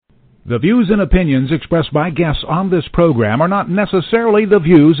The views and opinions expressed by guests on this program are not necessarily the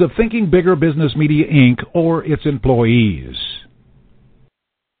views of Thinking Bigger Business Media, Inc. or its employees.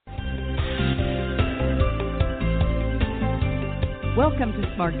 Welcome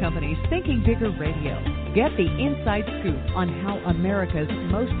to Smart Company's Thinking Bigger Radio. Get the inside scoop on how America's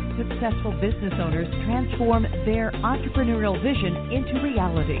most successful business owners transform their entrepreneurial vision into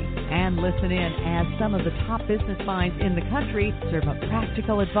reality. And listen in as some of the top business minds in the country serve up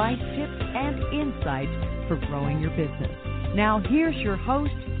practical advice, tips, and insights for growing your business. Now here's your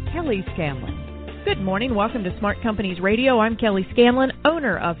host, Kelly Scanlon. Good morning. Welcome to Smart Companies Radio. I'm Kelly Scanlon,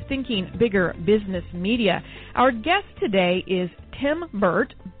 owner of Thinking Bigger Business Media. Our guest today is Tim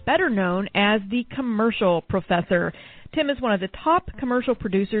Burt, better known as the Commercial Professor. Tim is one of the top commercial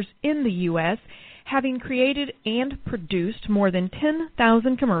producers in the U.S., having created and produced more than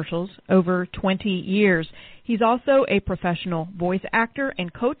 10,000 commercials over 20 years. He's also a professional voice actor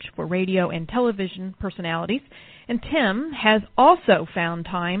and coach for radio and television personalities. And Tim has also found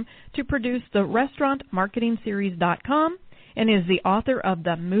time to produce the restaurantmarketingseries.com and is the author of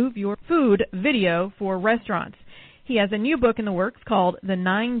the Move Your Food video for restaurants. He has a new book in the works called The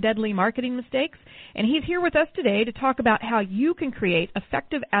 9 Deadly Marketing Mistakes, and he's here with us today to talk about how you can create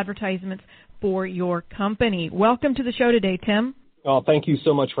effective advertisements for your company. Welcome to the show today, Tim. Oh, thank you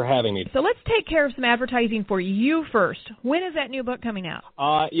so much for having me. So let's take care of some advertising for you first. When is that new book coming out?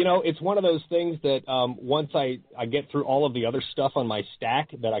 It's one of those things that once I get through all of the other stuff on my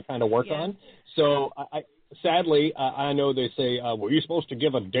stack that I kind of work on. So sadly, I know they say, well, you're supposed to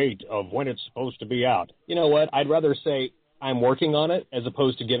give a date of when it's supposed to be out. You know what? I'd rather say I'm working on it as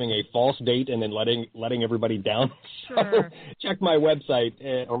opposed to giving a false date and then letting everybody down. Sure. So check my website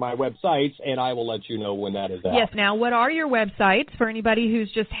or my websites, and I will let you know when that is out. Yes. Now, what are your websites for anybody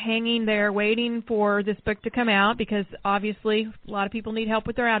who's just hanging there waiting for this book to come out? Because obviously a lot of people need help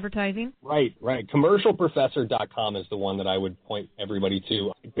with their advertising. Right. Commercialprofessor.com is the one that I would point everybody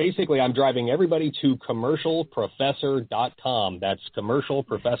to. Basically, I'm driving everybody to commercialprofessor.com. That's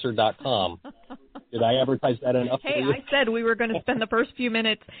commercialprofessor.com. Did I advertise that enough? Hey, I said we were going to spend the first few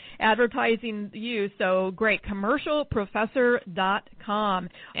minutes advertising you, so great. Commercialprofessor.com.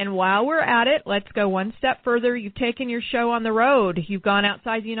 And while we're at it, let's go one step further. You've taken your show on the road. You've gone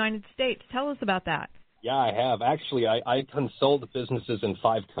outside the United States. Tell us about that. Yeah, I have. Actually, I consult businesses in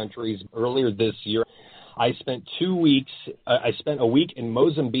 5 countries. Earlier this year, I spent 2 weeks. I spent a week in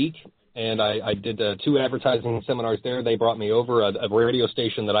Mozambique, and I did 2 advertising seminars there. They brought me over. A radio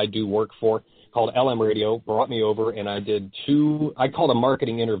station that I do work for called LM Radio brought me over, and I did 2, I call them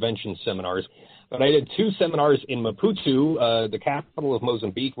marketing intervention seminars, but I did 2 seminars in Maputo, the capital of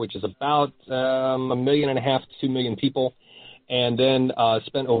Mozambique, which is about 1.5 million to 2 million people, and then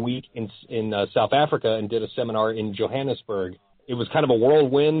spent a week in South Africa and did a seminar in Johannesburg. It was kind of a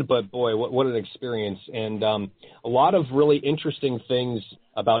whirlwind, but boy, what an experience, and a lot of really interesting things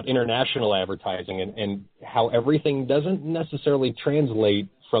about international advertising and how everything doesn't necessarily translate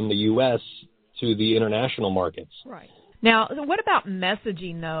from the U.S. to the international markets. Right. Now, what about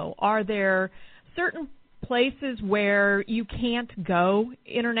messaging, though? Are there certain places where you can't go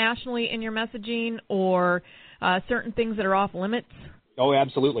internationally in your messaging, or certain things that are off limits? Oh,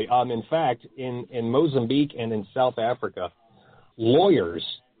 absolutely. In fact, in Mozambique and in South Africa, lawyers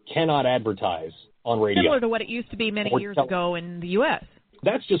cannot advertise on radio. Similar to what it used to be many years ago in the U.S.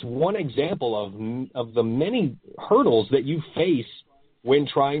 That's just one example of the many hurdles that you face when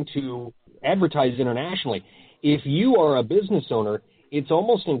trying to advertise internationally. If you are a business owner, it's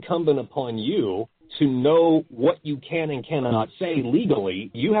almost incumbent upon you to know what you can and cannot say legally.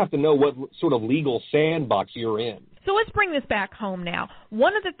 You have to know what sort of legal sandbox you're in. So let's bring this back home now.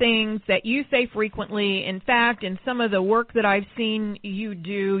 One of the things that you say frequently, in fact, in some of the work that I've seen you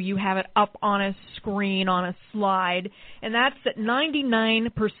do, you have it up on a screen, on a slide, and that's that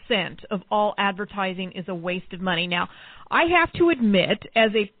 99% of all advertising is a waste of money. Now, I have to admit,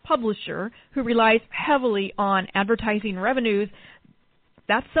 as a publisher who relies heavily on advertising revenues,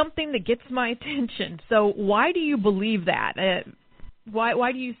 that's something that gets my attention. So why do you believe that?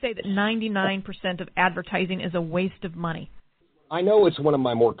 Why do you say that 99% of advertising is a waste of money? I know it's one of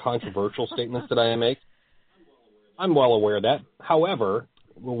my more controversial statements that I make. I'm well aware of that. However,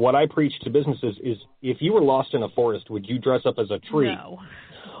 what I preach to businesses is if you were lost in a forest, would you dress up as a tree? No.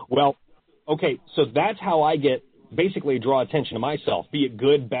 Well, okay, so that's how I basically draw attention to myself, be it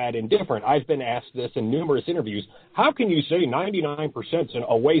good, bad, indifferent. I've been asked this in numerous interviews. How can you say 99% is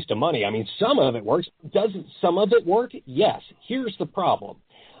a waste of money? I mean, some of it works. Doesn't some of it work? Yes. Here's the problem.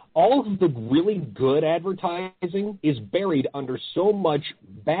 all of the really good advertising is buried under so much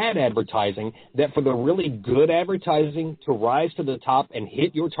bad advertising that for the really good advertising to rise to the top and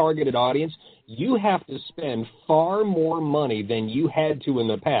hit your targeted audience, you have to spend far more money than you had to in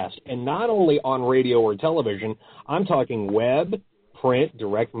the past. And not only on radio or television, I'm talking web, print,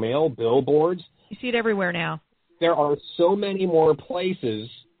 direct mail, billboards. You see it everywhere now. There are so many more places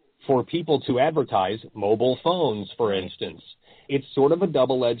for people to advertise, mobile phones, for instance. It's sort of a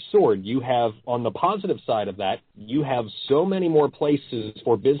double-edged sword. You have, on the positive side of that, you have so many more places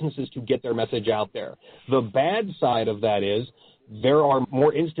for businesses to get their message out there. The bad side of that is there are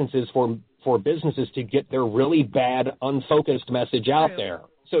more instances for businesses to get their really bad, unfocused message out there.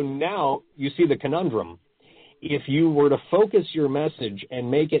 So now you see the conundrum. If you were to focus your message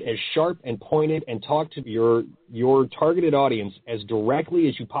and make it as sharp and pointed and talk to your targeted audience as directly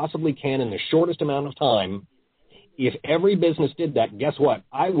as you possibly can in the shortest amount of time, if every business did that, guess what?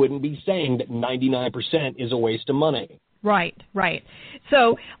 I wouldn't be saying that 99% is a waste of money. Right, right.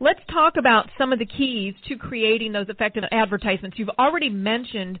 So let's talk about some of the keys to creating those effective advertisements. You've already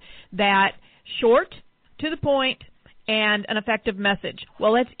mentioned that short, to the point, and an effective message.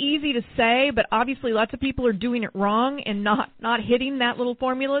 Well, that's easy to say, but obviously lots of people are doing it wrong and not hitting that little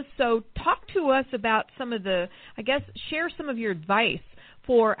formula. So talk to us about some of share some of your advice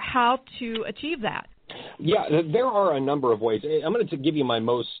for how to achieve that. Yeah, there are a number of ways. I'm going to give you my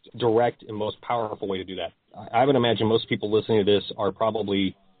most direct and most powerful way to do that. I would imagine most people listening to this are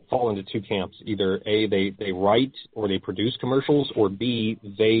probably fall into two camps. Either A, they write or they produce commercials, or B,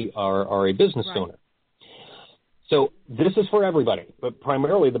 they are a business owner. So this is for everybody, but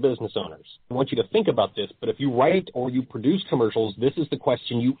primarily the business owners. I want you to think about this, but if you write or you produce commercials, this is the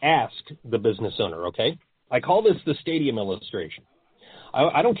question you ask the business owner, okay? I call this the stadium illustration.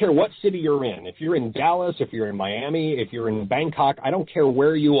 I don't care what city you're in. If you're in Dallas, if you're in Miami, if you're in Bangkok, I don't care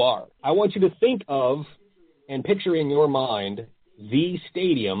where you are. I want you to think of and picture in your mind the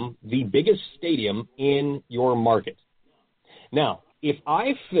stadium, the biggest stadium in your market. Now, if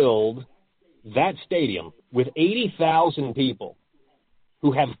I filled that stadium with 80,000 people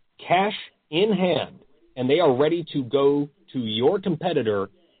who have cash in hand and they are ready to go to your competitor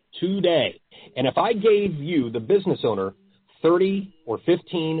today, and if I gave you, the business owner, 30 or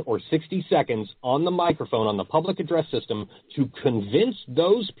 15 or 60 seconds on the microphone on the public address system to convince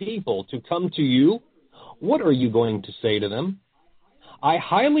those people to come to you, what are you going to say to them? I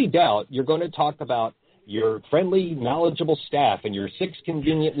highly doubt you're going to talk about your friendly, knowledgeable staff and your 6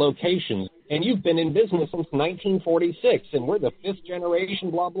 convenient locations, and you've been in business since 1946, and we're the 5th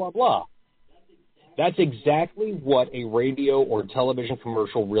generation, blah, blah, blah. That's exactly what a radio or television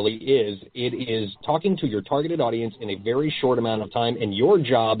commercial really is. It is talking to your targeted audience in a very short amount of time, and your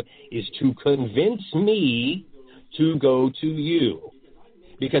job is to convince me to go to you.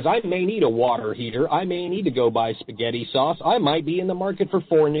 Because I may need a water heater. I may need to go buy spaghetti sauce. I might be in the market for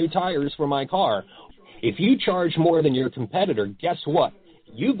 4 new tires for my car. If you charge more than your competitor, guess what?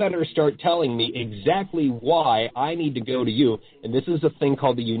 You better start telling me exactly why I need to go to you. And this is a thing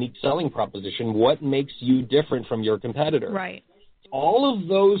called the unique selling proposition. What makes you different from your competitor? Right. All of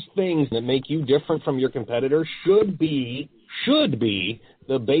those things that make you different from your competitor should be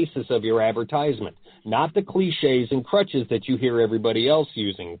the basis of your advertisement, not the cliches and crutches that you hear everybody else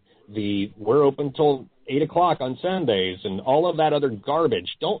using. We're open till 8 o'clock on Sundays and all of that other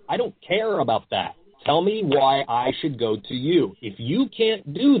garbage. I don't care about that. Tell me why I should go to you. If you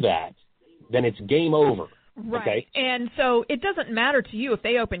can't do that, then it's game over. Right. Okay? And so it doesn't matter to you if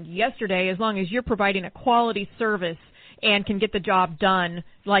they opened yesterday as long as you're providing a quality service and can get the job done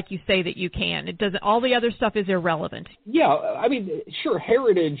like you say that you can. It doesn't. All the other stuff is irrelevant. Yeah, I mean, sure,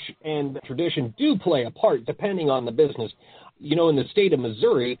 heritage and tradition do play a part depending on the business. You know, in the state of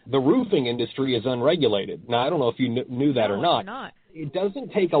Missouri, the roofing industry is unregulated. Now, I don't know if you knew that or not. It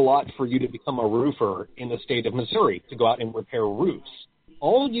doesn't take a lot for you to become a roofer in the state of Missouri to go out and repair roofs.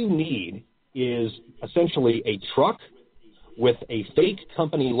 All you need is essentially a truck with a fake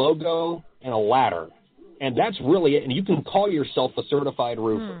company logo and a ladder. And that's really it. And you can call yourself a certified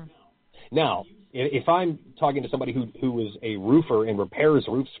roofer. Now, if I'm talking to somebody who is a roofer and repairs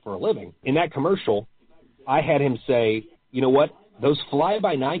roofs for a living, in that commercial, I had him say, you know what, those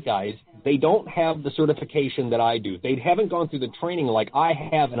fly-by-night guys, they don't have the certification that I do. They haven't gone through the training like I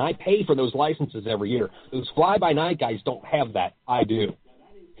have, and I pay for those licenses every year. Those fly-by-night guys don't have that. I do.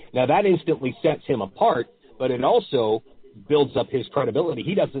 Now, that instantly sets him apart, but it also builds up his credibility.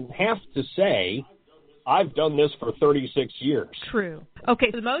 He doesn't have to say, I've done this for 36 years. True.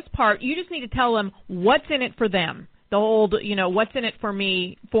 Okay, for the most part, you just need to tell them what's in it for them. The old, what's in it for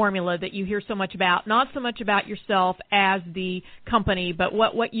me formula that you hear so much about, not so much about yourself as the company, but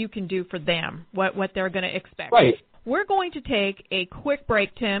what you can do for them, what they're going to expect. Right. We're going to take a quick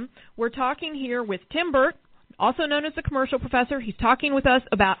break, Tim. We're talking here with Tim Burt, also known as the Commercial Professor. He's talking with us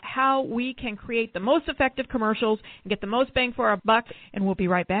about how we can create the most effective commercials and get the most bang for our buck, and we'll be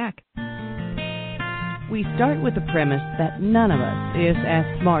right back. We start with the premise that none of us is as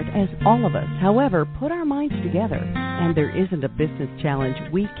smart as all of us. However, put our minds together, and there isn't a business challenge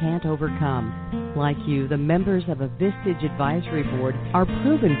we can't overcome. Like you, the members of a Vistage Advisory Board are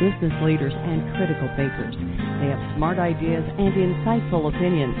proven business leaders and critical thinkers. They have smart ideas and insightful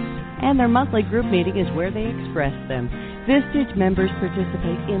opinions, and their monthly group meeting is where they express them. Vistage members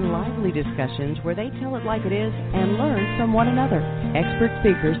participate in lively discussions where they tell it like it is and learn from one another. Expert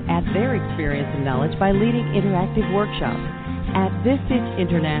speakers add their experience and knowledge by leading interactive workshops. At Vistage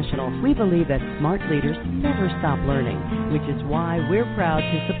International, we believe that smart leaders never stop learning, which is why we're proud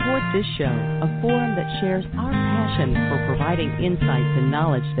to support this show, a forum that shares our passion for providing insights and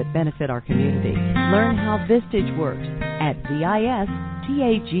knowledge that benefit our community. Learn how Vistage works at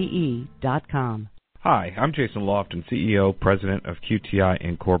vistage.com. Hi, I'm Jason Lofton, CEO, President of QTI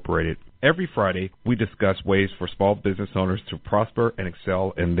Incorporated. Every Friday, we discuss ways for small business owners to prosper and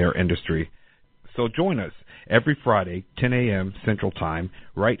excel in their industry. So join us every Friday, 10 a.m. Central Time,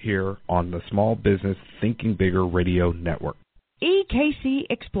 right here on the Small Business Thinking Bigger Radio Network. EKC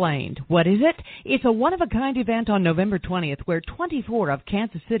Explained. What is it? It's a one-of-a-kind event on November 20th where 24 of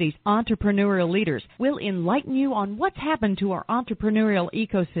Kansas City's entrepreneurial leaders will enlighten you on what's happened to our entrepreneurial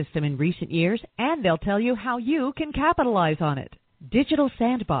ecosystem in recent years, and they'll tell you how you can capitalize on it. Digital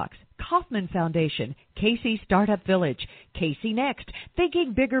Sandbox, Kauffman Foundation, KC Startup Village, KC Next,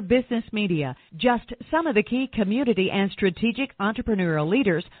 Thinking Bigger Business Media, just some of the key community and strategic entrepreneurial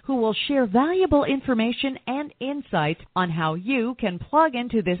leaders who will share valuable information and insights on how you can plug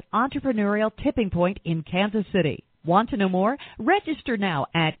into this entrepreneurial tipping point in Kansas City. Want to know more? Register now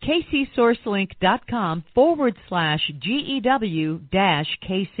at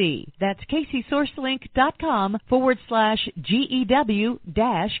kcsourcelink.com/GEW-KC. That's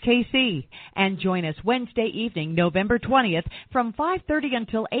kcsourcelink.com/GEW-KC. And join us Wednesday evening, November 20th from 5:30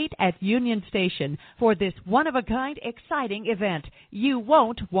 until 8 at Union Station for this one-of-a-kind exciting event. You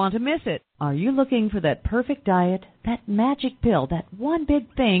won't want to miss it. Are you looking for that perfect diet, that magic pill, that one big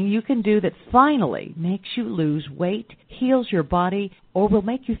thing you can do that finally makes you lose weight, heals your body, or will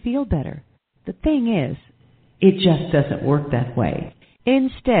make you feel better? The thing is, it just doesn't work that way.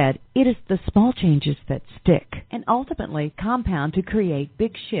 Instead, it is the small changes that stick and ultimately compound to create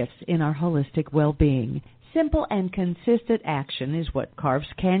big shifts in our holistic well-being. Simple and consistent action is what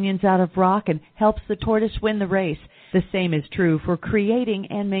carves canyons out of rock and helps the tortoise win the race. The same is true for creating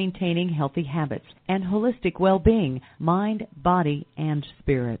and maintaining healthy habits and holistic well-being, mind, body, and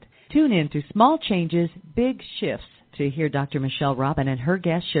spirit. Tune in to Small Changes, Big Shifts to hear Dr. Michelle Robin and her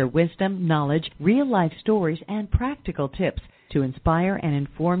guests share wisdom, knowledge, real-life stories, and practical tips to inspire and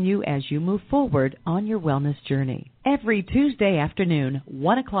inform you as you move forward on your wellness journey. Every Tuesday afternoon,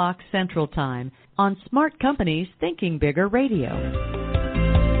 1 o'clock Central Time, on Smart Company's Thinking Bigger Radio.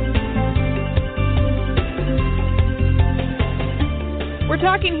 We're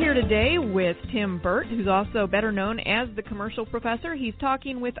talking here today with Tim Burt, who's also better known as the Commercial Professor. He's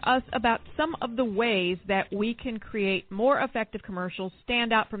talking with us about some of the ways that we can create more effective commercials,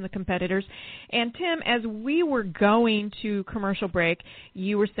 stand out from the competitors. And Tim, as we were going to commercial break,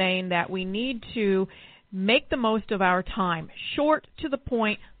 you were saying that we need to make the most of our time, short, to the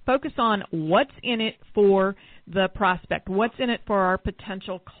point, focus on what's in it for the prospect, what's in it for our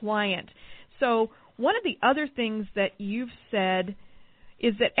potential client. So one of the other things that you've said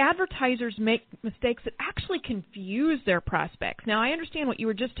is that advertisers make mistakes that actually confuse their prospects. Now, I understand what you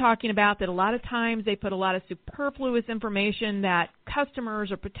were just talking about, that a lot of times they put a lot of superfluous information that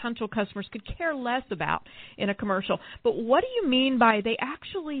customers or potential customers could care less about in a commercial. But what do you mean by they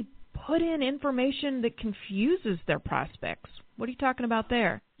actually put in information that confuses their prospects? What are you talking about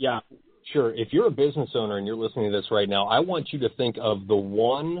there? Yeah, sure. If you're a business owner and you're listening to this right now, I want you to think of the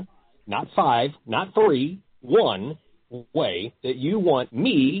one, not five, not three, one way that you want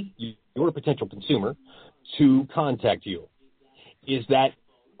me, your potential consumer, to contact you. Is that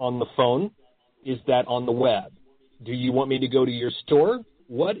on the phone? Is that on the web? Do you want me to go to your store?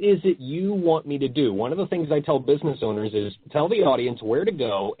 What is it you want me to do? One of the things I tell business owners is tell the audience where to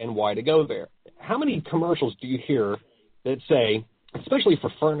go and why to go there. How many commercials do you hear that say, especially for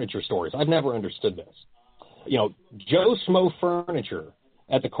furniture stores, I've never understood this, Joe Smo Furniture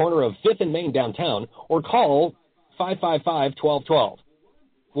at the corner of 5th and Main downtown, or call 555-1212.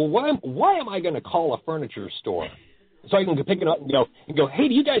 Well, why am I going to call a furniture store so I can pick it up and go, hey,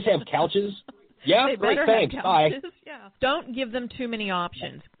 do you guys have couches? Yeah, they great, better thanks, have bye. couches. Yeah. Don't give them too many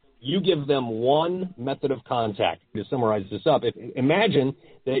options. You give them one method of contact. To summarize this up, imagine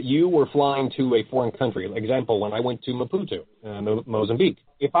that you were flying to a foreign country. Example, when I went to Maputo, Mozambique.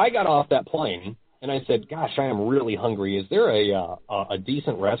 If I got off that plane and I said, gosh, I am really hungry, is there a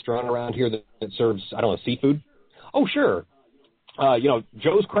decent restaurant around here that serves, I don't know, seafood? Oh, sure.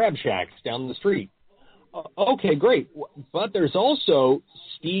 Joe's Crab Shack's down the street. Okay, great. But there's also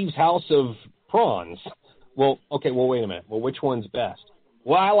Steve's House of Prawns. Well, wait a minute. Well, which one's best?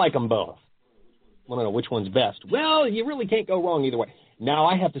 Well, I like them both. Well, no, which one's best? Well, you really can't go wrong either way. Now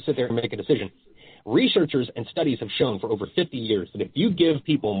I have to sit there and make a decision. Researchers and studies have shown for over 50 years that if you give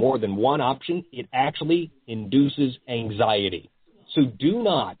people more than one option, it actually induces anxiety. So do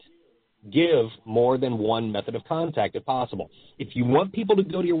not give more than one method of contact if possible. If you want people to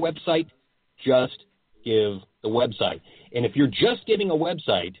go to your website, just give the website. And if you're just giving a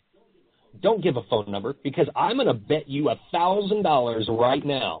website, don't give a phone number, because I'm going to bet you $1,000 right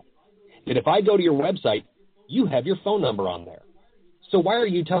now that if I go to your website, you have your phone number on there. So why are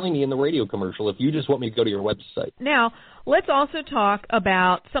you telling me in the radio commercial if you just want me to go to your website? Now, let's also talk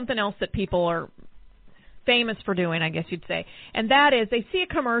about something else that people are famous for doing, I guess you'd say, and that is they see a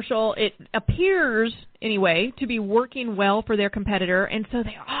commercial, it appears, anyway, to be working well for their competitor, and so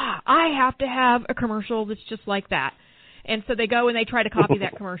I have to have a commercial that's just like that. And so they go and they try to copy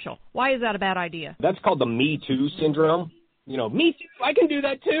that commercial. Why is that a bad idea? That's called the Me Too syndrome. Me too, I can do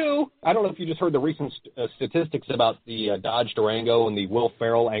that too. I don't know if you just heard the recent statistics about the Dodge Durango and the Will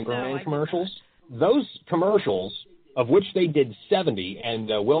Ferrell Anchorman commercials. Those commercials, of which they did 70, and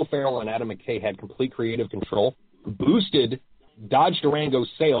Will Ferrell and Adam McKay had complete creative control, boosted Dodge Durango's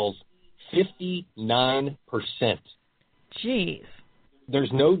sales 59%. Jeez.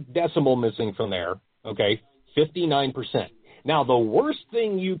 There's no decimal missing from there, okay? 59%. Now, the worst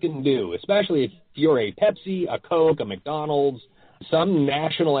thing you can do, especially if you're a Pepsi, a Coke, a McDonald's, some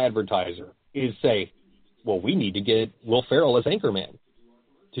national advertiser, is say, well, we need to get Will Ferrell as Anchorman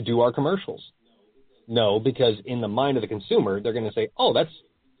to do our commercials. No, because in the mind of the consumer, they're going to say,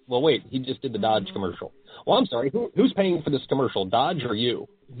 wait, he just did the Dodge commercial. Well, I'm sorry, who's paying for this commercial, Dodge or you?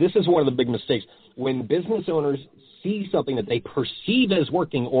 This is one of the big mistakes. When business owners see something that they perceive as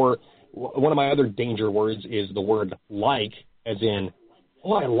working, or one of my other danger words is the word like, as in,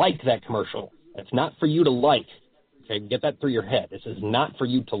 I like that commercial. That's not for you to like. Okay, get that through your head. This is not for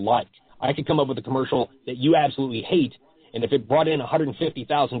you to like. I could come up with a commercial that you absolutely hate, and if it brought in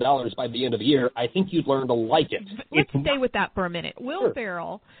 $150,000 by the end of the year, I think you'd learn to like it. Let's stay with that for a minute. Will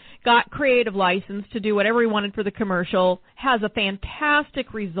Ferrell got creative license to do whatever he wanted for the commercial, has a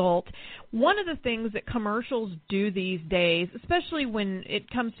fantastic result. One of the things that commercials do these days, especially when it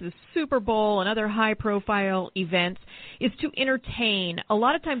comes to the Super Bowl and other high-profile events, is to entertain. A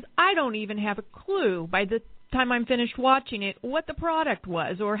lot of times I don't even have a clue by the time I'm finished watching it what the product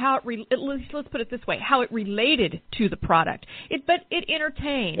was, or how at least let's put it this way, how it related to the product. But it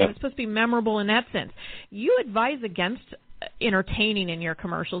entertained. Yep. It's supposed to be memorable in that sense. You advise against entertaining in your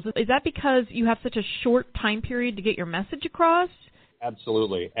commercials. Is that because you have such a short time period to get your message across?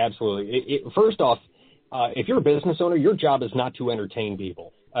 Absolutely. First off, if you're a business owner, your job is not to entertain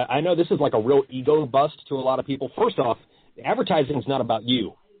people. I know this is like a real ego bust to a lot of people. First off, advertising is not about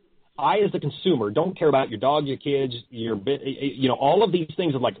you. I, as the consumer, don't care about your dog, your kids, all of these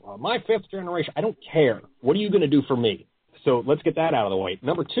things of like, my fifth generation. I don't care. What are you going to do for me? So let's get that out of the way.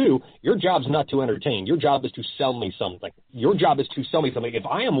 Number two, your job's not to entertain. Your job is to sell me something. If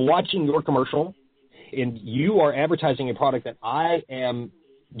I am watching your commercial and you are advertising a product that I am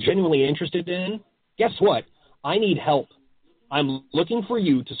genuinely interested in, guess what? I need help. I'm looking for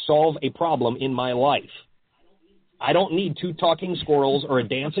you to solve a problem in my life. I don't need 2 talking squirrels or a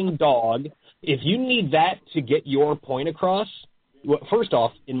dancing dog. If you need that to get your point across, first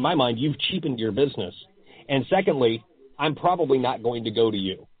off, in my mind, you've cheapened your business. And secondly, I'm probably not going to go to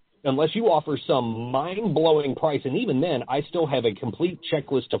you unless you offer some mind-blowing price. And even then, I still have a complete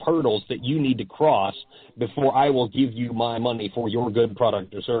checklist of hurdles that you need to cross before I will give you my money for your good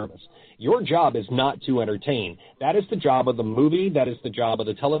product or service. Your job is not to entertain. That is the job of the movie. That is the job of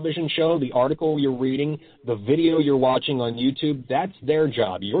the television show, the article you're reading, the video you're watching on YouTube. That's their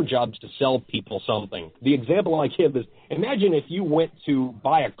job. Your job is to sell people something. The example I give is, imagine if you went to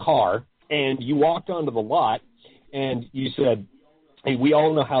buy a car and you walked onto the lot and you said, Hey, we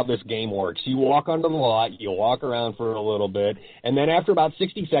all know how this game works. You walk onto the lot, you walk around for a little bit, and then after about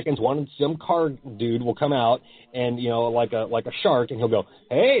 60 seconds, some car dude will come out and, like a shark, and he'll go,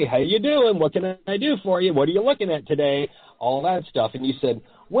 "Hey, how you doing? What can I do for you? What are you looking at today?" All that stuff. And you said,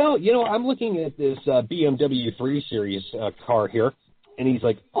 "Well, I'm looking at this BMW 3 Series car here." And he's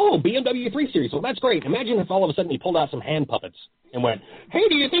like, "Oh, BMW 3 Series. Well, that's great. Imagine if all of a sudden he pulled out some hand puppets and went, 'Hey,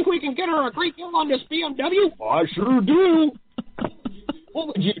 do you think we can get her a great deal on this BMW?' I sure do." What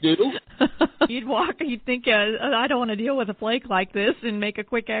would you do? You'd think, I don't want to deal with a flake like this, and make a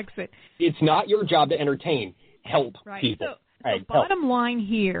quick exit. It's not your job to entertain. Help people. So the bottom line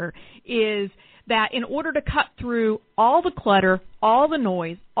here is that in order to cut through all the clutter, all the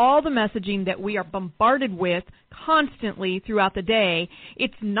noise, all the messaging that we are bombarded with constantly throughout the day,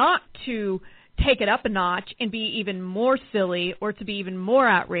 it's not to take it up a notch and be even more silly or to be even more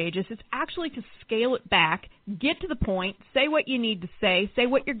outrageous. It's actually to scale it back, get to the point, say what you need to say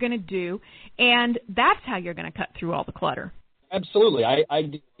what you're going to do, and that's how you're going to cut through all the clutter. Absolutely. I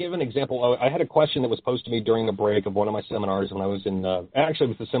give an example. I had a question that was posed to me during a break of one of my seminars when I was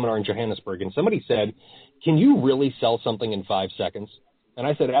actually it was a seminar in Johannesburg, and somebody said, "Can you really sell something in 5 seconds?" And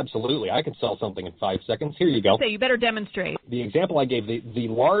I said, "Absolutely, I can sell something in 5 seconds. Here you go." So you better demonstrate. The example I gave, the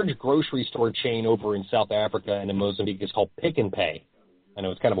large grocery store chain over in South Africa and in Mozambique is called Pick n Pay. I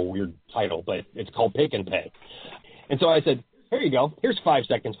know it's kind of a weird title, but it's called Pick n Pay. And so I said, "Here you go. Here's 5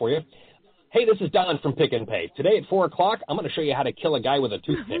 seconds for you. Hey, this is Don from Pick n Pay. Today at 4 o'clock, I'm going to show you how to kill a guy with a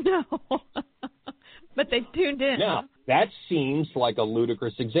toothpick." No. But they tuned in. Now, that seems like a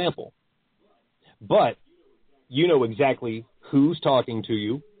ludicrous example. But you know exactly who's talking to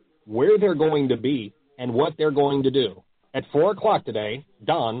you, where they're going to be, and what they're going to do. At 4 o'clock today,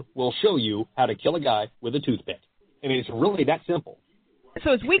 Don will show you how to kill a guy with a toothpick. And it's really that simple.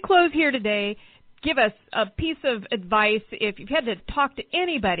 So as we close here today, give us a piece of advice if you've had to talk to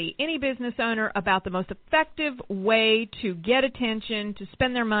anybody, any business owner, about the most effective way to get attention, to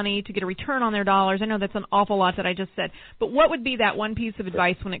spend their money, to get a return on their dollars. I know that's an awful lot that I just said, but what would be that one piece of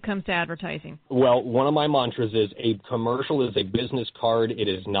advice when it comes to advertising? Well, one of my mantras is a commercial is a business card. It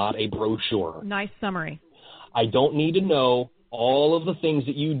is not a brochure. Nice summary. I don't need to know all of the things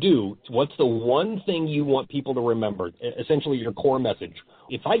that you do. What's the one thing you want people to remember? Essentially your core message.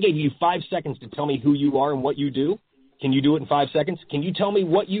 If I gave you 5 seconds to tell me who you are and what you do, can you do it in 5 seconds? Can you tell me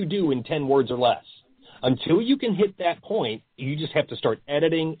what you do in 10 words or less? Until you can hit that point, you just have to start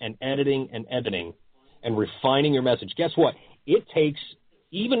editing and editing and editing and refining your message. Guess what? It takes,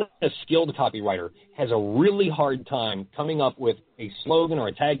 even a skilled copywriter has a really hard time coming up with a slogan or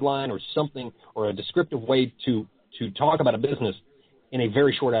a tagline or something or a descriptive way to talk about a business in a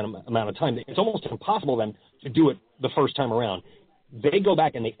very short amount of time. It's almost impossible then to do it the first time around. They go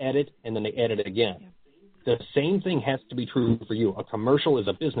back and they edit, and then they edit it again. Yeah. The same thing has to be true for you. A commercial is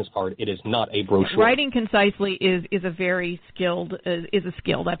a business card. It is not a brochure. Writing concisely is a very skilled, is a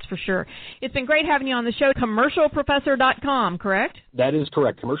skill, that's for sure. It's been great having you on the show. Commercialprofessor.com, correct? That is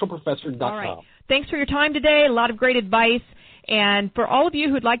correct. Commercialprofessor.com. All right. Thanks for your time today. A lot of great advice. And for all of you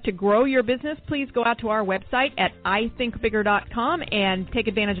who'd like to grow your business, please go out to our website at ithinkbigger.com and take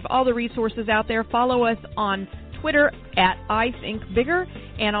advantage of all the resources out there. Follow us on Twitter at ithinkbigger,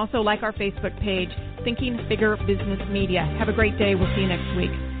 and also like our Facebook page, Thinking Bigger Business Media. Have a great day. We'll see you next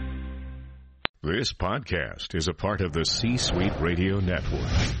week. This podcast is a part of the C-Suite Radio Network.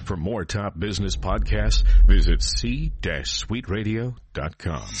 For more top business podcasts, visit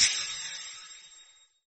c-suiteradio.com.